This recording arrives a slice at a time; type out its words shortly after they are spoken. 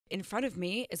in front of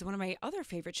me is one of my other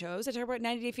favorite shows. I talk about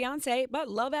 90 Day Fiancé, but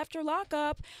Love After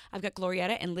Lockup. I've got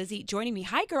Glorietta and Lizzy joining me.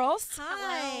 Hi, girls.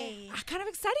 Hi. Kind of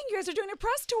exciting. You guys are doing a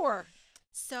press tour.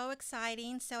 So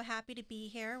exciting. So happy to be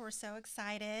here. We're so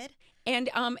excited. And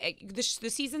the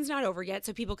season's not over yet,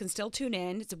 so people can still tune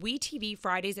in. It's WeTV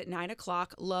Fridays at 9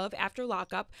 o'clock, Love After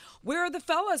Lockup. Where are the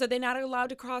fellas? Are they not allowed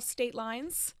to cross state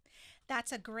lines?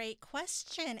 That's a great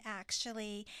question,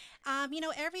 actually.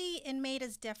 Every inmate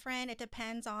is different. It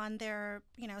depends on their,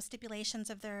 stipulations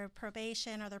of their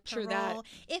probation or their parole,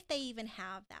 if they even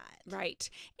have that. Right.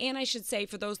 And I should say,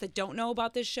 for those that don't know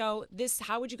about this show,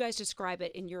 how would you guys describe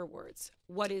it in your words?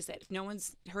 What is it, if no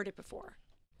one's heard it before?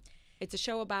 It's a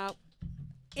show about?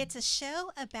 It's a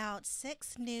show about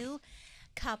 6 new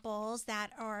couples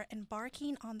that are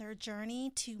embarking on their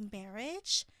journey to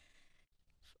marriage.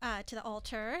 To the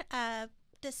altar,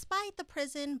 despite the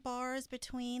prison bars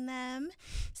between them.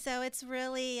 So it's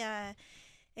really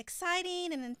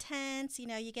exciting and intense.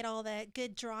 You get all the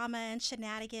good drama and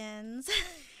shenanigans.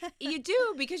 You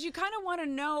do, because you kind of want to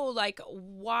know,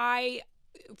 why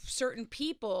certain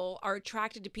people are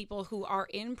attracted to people who are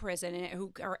in prison and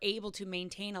who are able to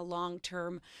maintain a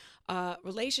long-term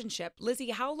relationship. Lizzy,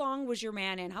 how long was your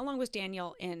man in? How long was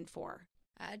Daniel in for?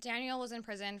 Daniel was in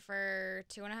prison for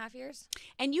 2.5 years.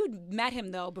 And you'd met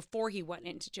him, though, before he went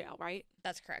into jail, right?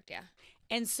 That's correct, yeah.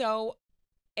 And so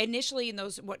initially in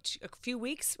those, a few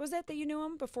weeks was it that you knew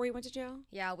him before he went to jail?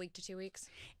 Yeah, a week to 2 weeks.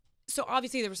 So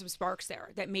obviously there were some sparks there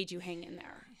that made you hang in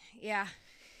there. Yeah,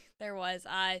 there was.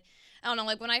 I don't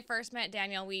know, when I first met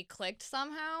Daniel, we clicked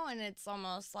somehow, and it's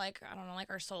almost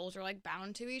our souls are,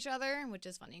 bound to each other, which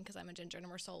is funny because I'm a ginger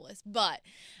and we're soulless. But,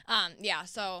 yeah,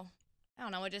 so... I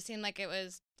don't know. It just seemed like it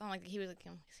was. I don't like he was.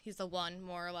 He's the one,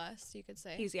 more or less. You could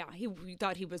say. He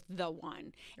thought he was the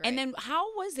one. Right. And then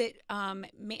how was it?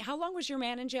 How long was your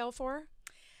man in jail for?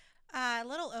 A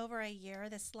little over a year.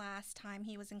 This last time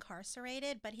he was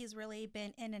incarcerated, but he's really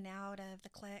been in and out of the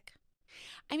clique.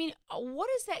 I mean, what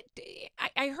is that?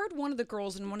 I heard one of the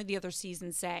girls in one of the other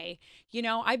seasons say,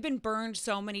 I've been burned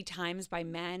so many times by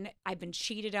men. I've been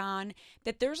cheated on.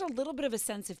 That there's a little bit of a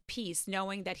sense of peace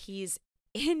knowing that he's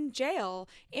in jail,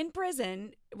 in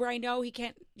prison, where I know he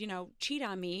can't, cheat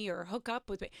on me or hook up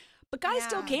with me. But guys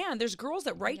still can. There's girls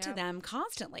that write to them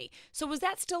constantly. So was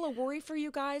that still a worry for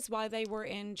you guys while they were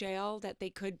in jail, that they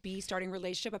could be starting a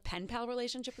relationship, a pen pal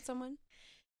relationship with someone?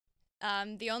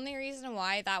 The only reason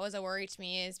why that was a worry to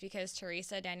me is because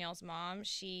Teresa, Daniel's mom,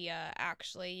 she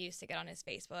actually used to get on his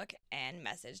Facebook and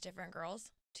message different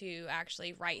girls to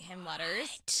actually write him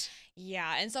letters.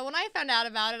 Yeah, and so when I found out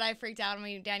about it, I freaked out.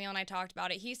 When Daniel and I talked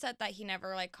about it, he said that he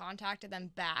never contacted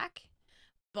them back,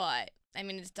 but I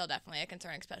mean, it's still definitely a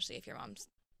concern, especially if your mom's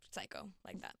psycho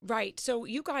like that. Right. So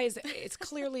you guys, it's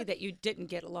clearly that you didn't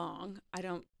get along. I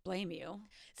don't blame you.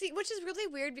 See, which is really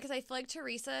weird because I feel like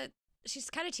Teresa, she's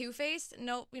kind of two-faced.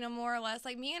 No, more or less.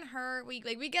 Me and her, we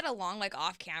get along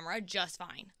off camera just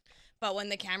fine. But when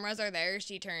the cameras are there,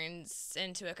 she turns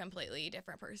into a completely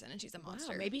different person, and she's a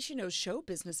monster. Wow, maybe she knows show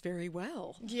business very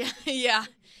well. Yeah.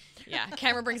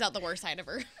 Camera brings out the worst side of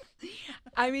her.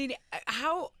 I mean,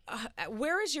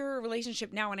 where is your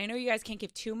relationship now? And I know you guys can't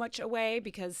give too much away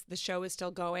because the show is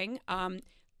still going.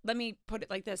 Let me put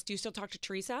it like this. Do you still talk to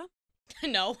Teresa?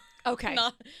 No. Okay.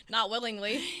 Not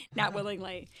willingly. Not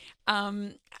willingly. I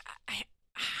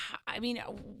mean,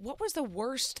 what was the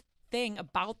worst thing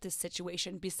about this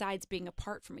situation besides being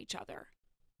apart from each other?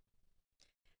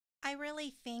 I really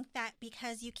think that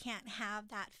because you can't have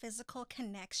that physical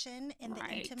connection in the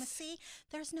intimacy,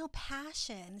 there's no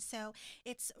passion. So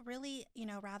it's really,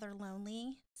 rather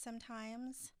lonely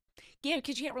sometimes. Yeah,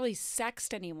 because you can't really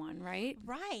sext anyone, right?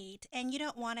 Right. And you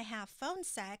don't want to have phone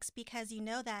sex because you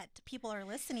know that people are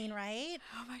listening, right?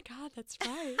 Oh, my God, that's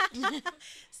right.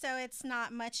 So it's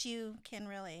not much you can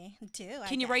really do,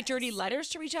 Can you write dirty letters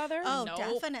to each other? Oh,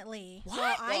 definitely.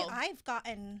 What? So I've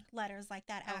gotten letters like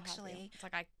that, actually. It's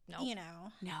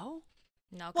no. No?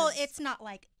 No. Well, it's not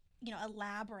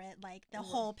elaborate, the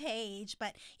whole page,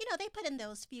 but, they put in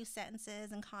those few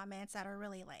sentences and comments that are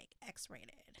really,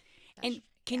 X-rated. And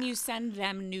can you send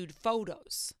them nude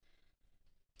photos?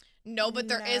 No, but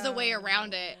there is a way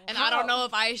around it. And I don't know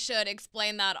if I should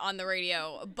explain that on the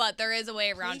radio, but there is a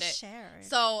way around Please it. Share.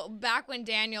 So back when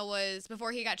Daniel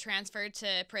before he got transferred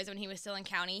to prison when he was still in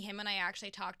county, him and I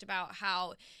actually talked about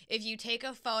how if you take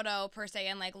a photo per se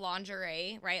in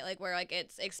lingerie, right, where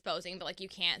it's exposing, but you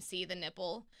can't see the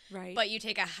nipple. Right. But you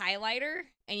take a highlighter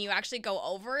and you actually go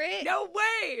over it. No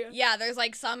way. Yeah, there's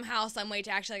like somehow, some way to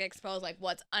actually like expose like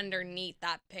what's underneath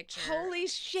that picture. Holy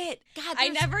shit. God, I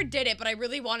never did it, but I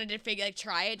really wanted to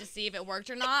try it to see if it worked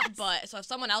or not. But so if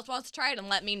someone else wants to try it and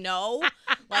let me know,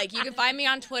 like you can find me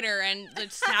on Twitter and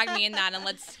just tag me in that and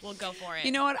we'll go for it.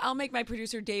 You know what? I'll make my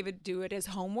producer David do it as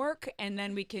homework, and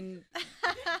then we can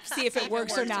see if it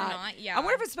works or not. Yeah. I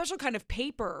wonder if it's a special kind of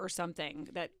paper or something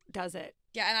that does it.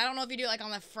 Yeah, and I don't know if you do it like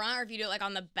on the front or if you do it like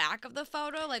on the back of the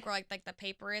photo, like where like the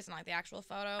paper is and like the actual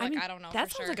photo. Like I don't know. That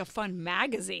for sounds sure. like a fun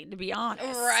magazine, to be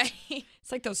honest. Right.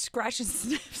 It's like those scratch and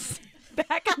sniffs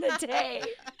back in the day.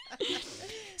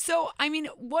 So, I mean,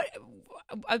 what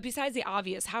besides the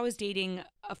obvious, how is dating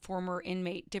a former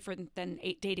inmate different than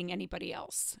dating anybody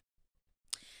else?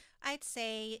 I'd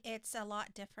say it's a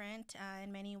lot different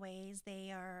in many ways. They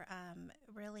are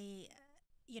really,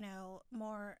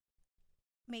 more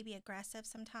maybe aggressive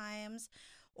sometimes,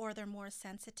 or they're more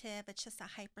sensitive. It's just a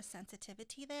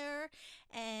hypersensitivity there.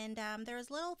 And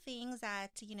there's little things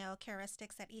that,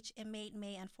 characteristics that each inmate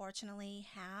may unfortunately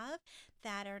have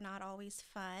that are not always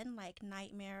fun, like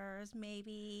nightmares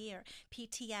maybe, or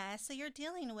PTS. So you're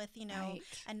dealing with, Right.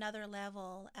 another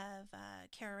level of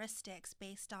characteristics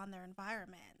based on their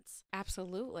environments.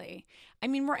 Absolutely. I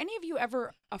mean, were any of you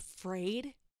ever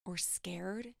afraid or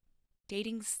scared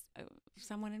dating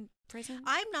someone in prison?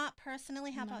 I'm not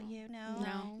personally. How about No. you?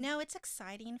 No. No, it's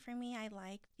exciting for me. I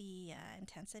like the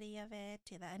intensity of it,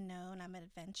 the unknown. I'm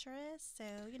adventurous, so,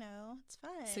 it's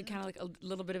fun. So kind of like a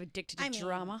little bit of addicted to I mean,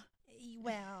 drama?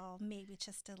 Well, maybe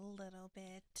just a little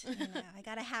bit. I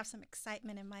got to have some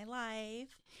excitement in my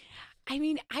life. I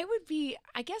mean, I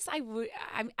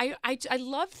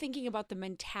love thinking about the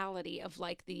mentality of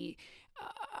like the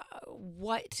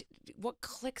what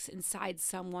clicks inside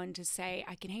someone to say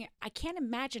I can hang. I can't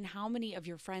imagine how many of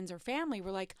your friends or family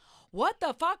were like, "What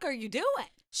the fuck are you doing?"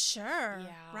 Sure.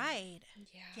 Yeah. Right.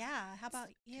 Yeah. Yeah. How about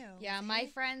you? Yeah, my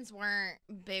friends weren't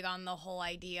big on the whole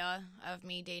idea of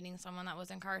me dating someone that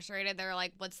was incarcerated. They were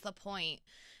like, what's the point?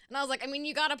 And I was like, I mean,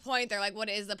 you got a point. They're like, what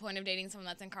is the point of dating someone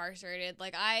that's incarcerated?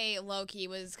 Like, I low-key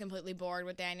was completely bored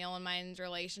with Daniel and mine's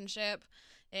relationship.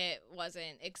 It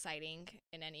wasn't exciting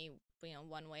in any,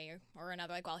 one way or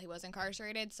another, like, while he was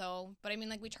incarcerated. So, but I mean,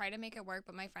 like, we tried to make it work,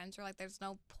 but my friends were like, there's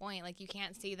no point. Like, you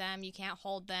can't see them. You can't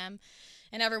hold them.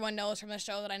 And everyone knows from the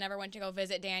show that I never went to go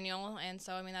visit Daniel. And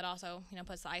so, I mean, that also,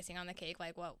 puts the icing on the cake.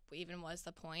 Like, what even was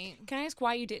the point? Can I ask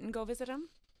why you didn't go visit him?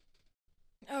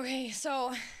 Okay,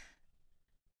 so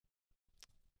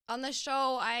on the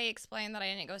show, I explained that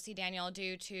I didn't go see Daniel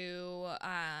due to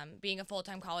being a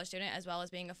full-time college student as well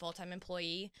as being a full-time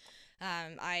employee.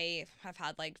 I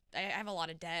have a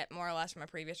lot of debt, more or less, from a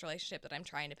previous relationship that I'm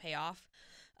trying to pay off.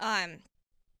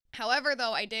 However,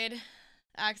 though, I did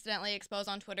accidentally expose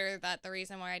on Twitter that the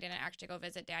reason why I didn't actually go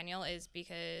visit Daniel is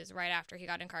because right after he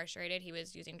got incarcerated, he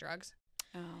was using drugs.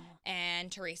 Oh.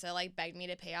 And Teresa, begged me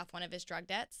to pay off one of his drug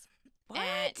debts. What?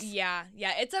 And yeah,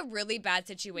 it's a really bad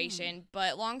situation.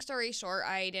 But long story short,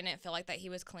 I didn't feel like that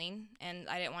he was clean, and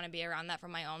I didn't want to be around that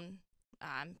from my own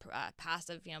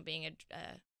passive, being a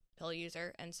pill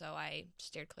user, and so I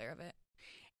steered clear of it.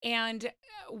 And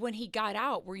when he got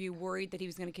out, were you worried that he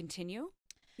was going to continue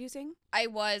using? I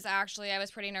was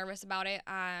pretty nervous about it.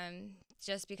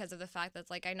 Just because of the fact that,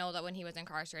 I know that when he was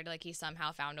incarcerated, he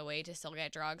somehow found a way to still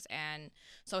get drugs, and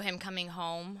so him coming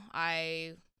home,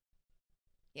 I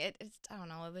don't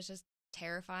know, it was just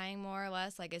terrifying, more or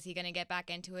less. Is he going to get back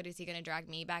into it? Is he going to drag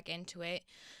me back into it?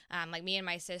 Me and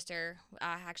my sister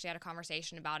actually had a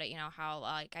conversation about it, how,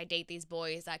 I date these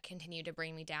boys that continue to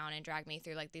bring me down and drag me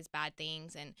through, these bad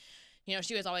things. And,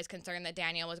 she was always concerned that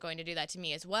Daniel was going to do that to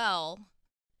me as well,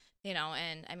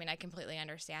 and, I mean, I completely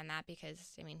understand that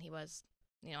because, he was,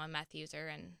 a meth user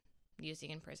and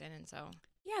using in prison, and so.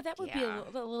 Yeah, that would be a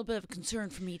little bit of a concern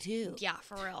for me, too. Yeah,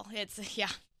 for real. It's, yeah.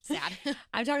 Sad.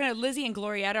 I'm talking to Lizzy and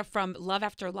Glorietta from Love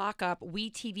After Lockup.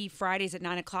 WeTV Fridays at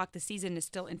 9 o'clock. The season is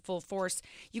still in full force.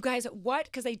 You guys,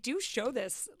 because they do show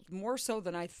this more so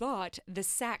than I thought, the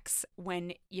sex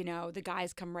when, the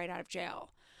guys come right out of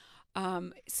jail.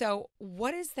 So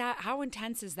what is that? How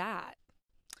intense is that?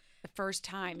 The first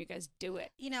time you guys do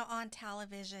it? On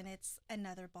television, it's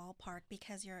another ballpark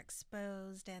because you're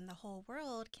exposed and the whole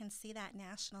world can see that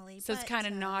nationally. So it's kind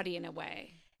of naughty in a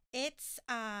way. It's,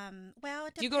 well,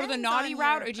 it depends. Do you go to the naughty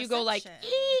route, or do you go like,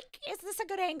 eek, is this a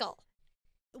good angle?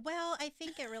 Well, I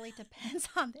think it really depends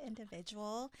on the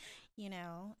individual.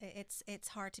 It's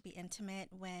hard to be intimate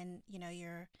when,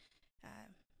 you're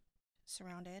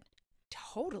surrounded.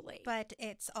 Totally. But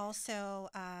it's also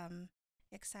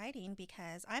exciting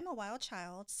because I'm a wild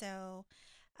child, so,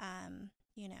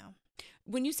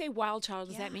 When you say wild child,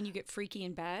 does that Yeah. mean you get freaky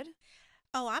in bed?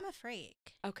 Oh, I'm a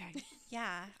freak. Okay.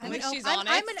 Yeah, At I'm least an, she's I'm,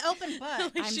 honest. I'm an open book.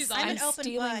 I'm an open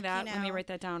stealing book, that. you Let me know. write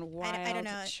that down. Wild I don't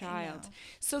know, child. you know.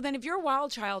 So then if you're a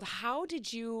wild child, how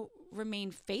did you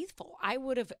remain faithful? I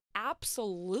would have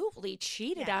absolutely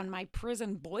cheated Yeah. on my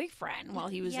prison boyfriend while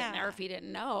he was in there Yeah. if he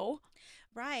didn't know.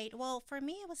 Right. Well, for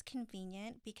me, it was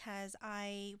convenient because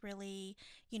I really,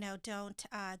 don't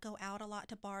go out a lot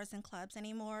to bars and clubs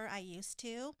anymore. I used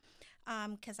to,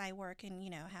 because I work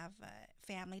and, have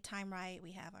family time, right?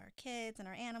 We have our kids and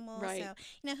our animals. Right.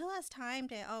 So, who has time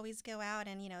to always go out?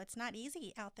 And, it's not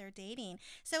easy out there dating.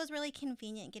 So it was really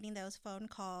convenient getting those phone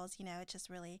calls. It just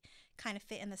really kind of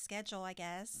fit in the schedule, I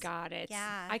guess. Got it.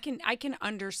 Yeah. I can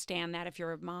understand that if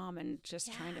you're a mom and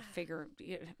just trying to Yeah. figure,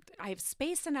 I have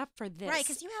space enough for this. Right,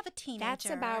 because you have a teenager. That's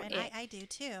about and it. I do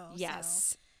too. Yes.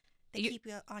 So they keep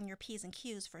you on your P's and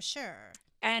Q's for sure.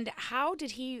 And how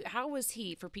was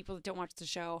he, for people that don't watch the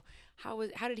show, how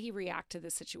did he react to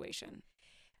this situation?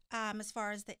 As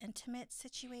far as the intimate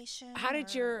situation. How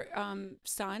did your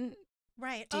son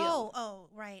Right. deal? Oh,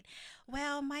 right.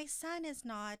 Well, my son is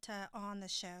not on the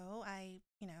show. I,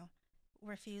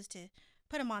 refuse to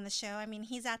put him on the show. I mean,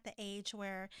 he's at the age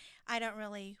where I don't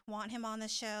really want him on the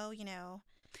show,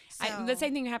 So, The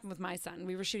same thing happened with my son.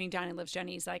 We were shooting Donnie Loves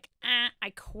Jenny. He's like, I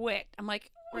quit. I'm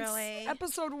like, Really? It's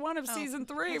episode 1 of Oh, season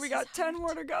 3. this We is got 10 more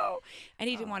hard. to go. And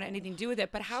he didn't want Oh, anything to do with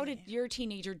it. But how did shame. your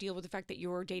teenager deal with the fact that you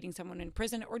were dating someone in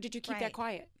prison, or did you keep that Right.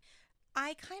 quiet?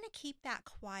 I kind of keep that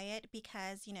quiet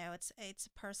because, it's a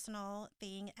personal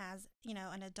thing as,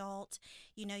 an adult.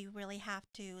 You really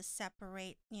have to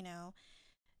separate,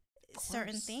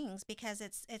 certain course. things because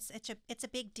it's a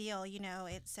big deal,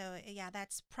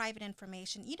 that's private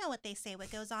information. You know what they say,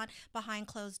 what goes on behind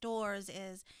closed doors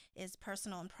is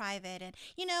personal and private. And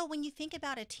when you think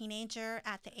about a teenager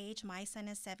at the age my son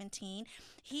is 17,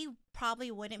 he probably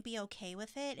wouldn't be okay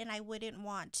with it, and I wouldn't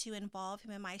want to involve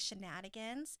him in my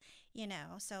shenanigans,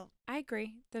 so I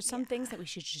agree. There's some things that we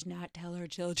should just not tell our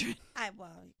children.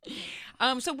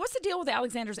 So what's the deal with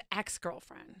Alexander's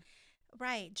ex-girlfriend?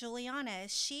 Right, Juliana,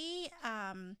 she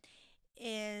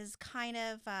is kind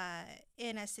of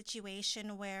in a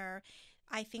situation where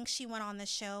I think she went on the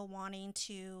show wanting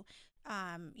to,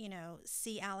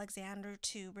 see Alexander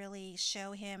to really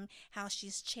show him how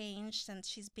she's changed since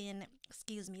she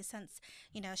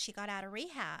got out of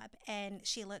rehab, and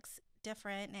she looks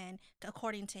different, and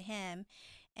according to him.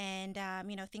 And,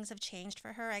 things have changed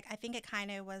for her. I think it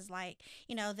kind of was like,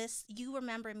 you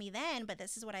remember me then, but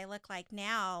this is what I look like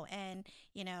now. And,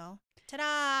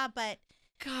 ta-da. But,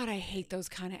 God, I hate those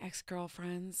kind of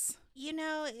ex-girlfriends.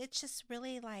 it's just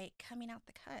really like coming out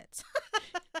the cuts,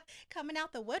 coming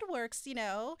out the woodworks,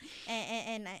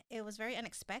 and it was very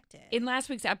unexpected. In last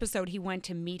week's episode, he went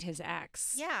to meet his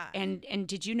ex. Yeah. And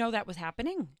did you know that was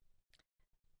happening?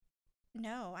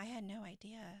 No, I had no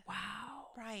idea.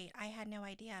 Wow. Right. I had no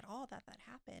idea at all that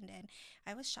happened. And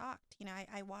I was shocked.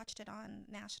 I watched it on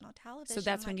national television. So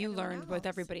that's when like you everyone learned with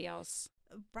else. everybody else.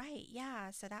 Right.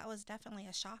 Yeah. So that was definitely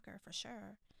a shocker for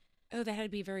sure. Oh, that had to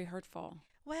be very hurtful.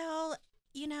 Well,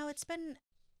 it's been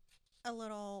a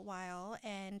little while.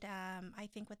 And I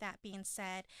think with that being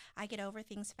said, I get over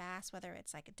things fast, whether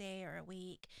it's like a day or a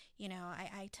week.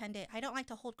 I don't like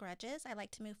to hold grudges. I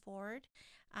like to move forward.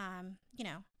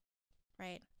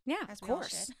 Right. Yeah, As of we all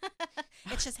course. should.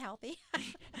 It's just healthy.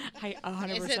 I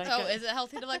 100% Is it though? Is it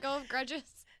healthy to let go of grudges?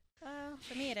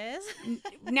 For me, it is.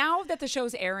 Now that the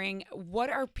show's airing, what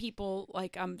are people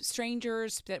like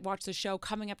strangers that watch the show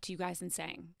coming up to you guys and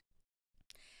saying?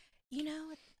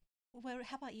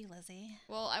 How about you, Lizzie?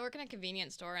 Well, I work in a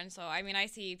convenience store, and so I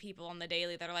see people on the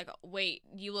daily that are like, "Wait,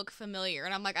 you look familiar,"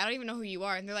 and I'm like, "I don't even know who you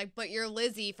are," and they're like, "But you're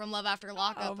Lizzie from Love After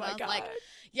Lockup." Oh And my I was God. like,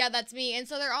 "Yeah, that's me." And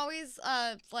so they're always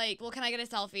like, "Well, can I get a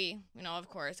selfie?" Of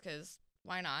course, because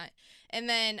why not? And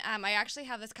then I actually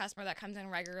have this customer that comes in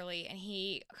regularly, and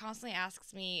he constantly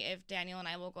asks me if Daniel and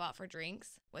I will go out for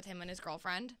drinks with him and his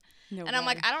girlfriend. No And I'm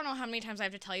way. like, I don't know how many times I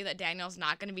have to tell you that Daniel's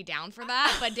not going to be down for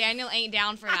that, but Daniel ain't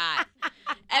down for that.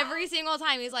 Every single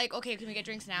time he's like, "Okay, can we get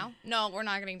drinks now?" "No, we're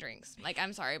not getting drinks." Like,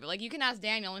 I'm sorry, but like you can ask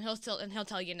Daniel and he'll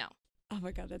tell you no. Oh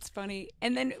my God, that's funny.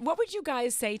 And then what would you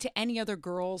guys say to any other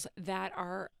girls that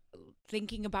are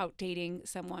thinking about dating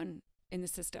someone in the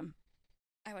system?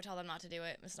 I would tell them not to do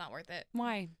it. It's not worth it.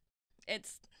 Why?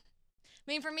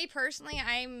 For me personally,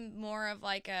 I'm more of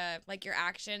like your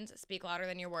actions speak louder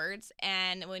than your words.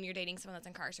 And when you're dating someone that's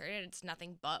incarcerated, it's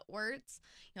nothing but words.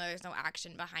 There's no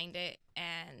action behind it.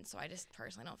 And so I just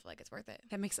personally don't feel like it's worth it.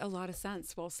 That makes a lot of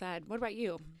sense. Well said. What about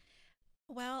you?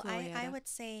 Well, I Glorietta. would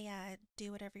say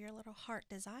do whatever your little heart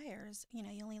desires. You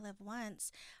only live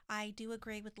once. I do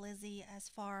agree with Lizzie as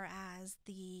far as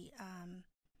the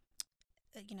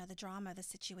the drama of the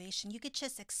situation. You could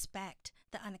just expect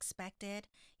the unexpected.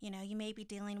 You may be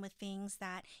dealing with things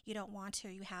that you don't want to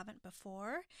or you haven't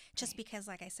before, just because,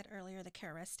 like I said earlier, the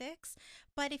characteristics.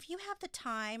 But if you have the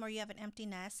time, or you have an empty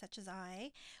nest, such as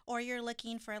I, or you're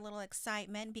looking for a little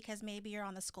excitement because maybe you're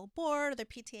on the school board or the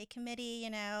PTA committee,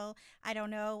 I don't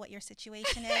know what your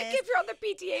situation is. If you're on the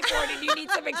PTA board and you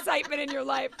need some excitement in your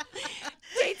life,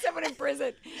 date someone in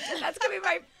prison. That's going to be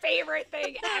my favorite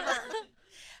thing ever.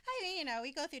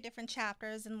 We go through different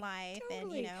chapters in life,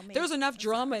 Totally. and maybe There's enough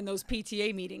drama in those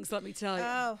PTA meetings, let me tell you.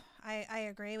 Oh, I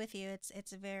agree with you.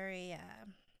 It's very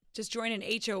Just join an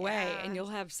HOA Yeah. and you'll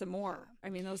have some more. I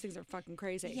mean, those things are fucking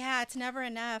crazy. yeah, it's never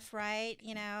enough, right?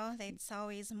 It's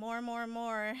always more.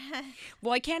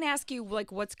 Well, I can't ask you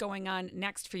like what's going on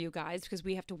next for you guys because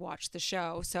we have to watch the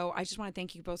show. So I just want to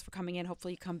thank you both for coming in.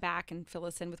 Hopefully you come back and fill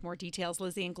us in with more details.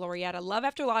 Lizzy and Glorietta, Love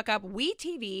After Lockup,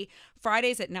 WeTV,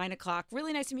 Fridays at 9 o'clock.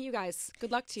 Really nice to meet you guys.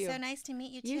 Good luck to you. So nice to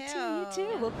meet you too. You too. You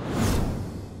too. Well,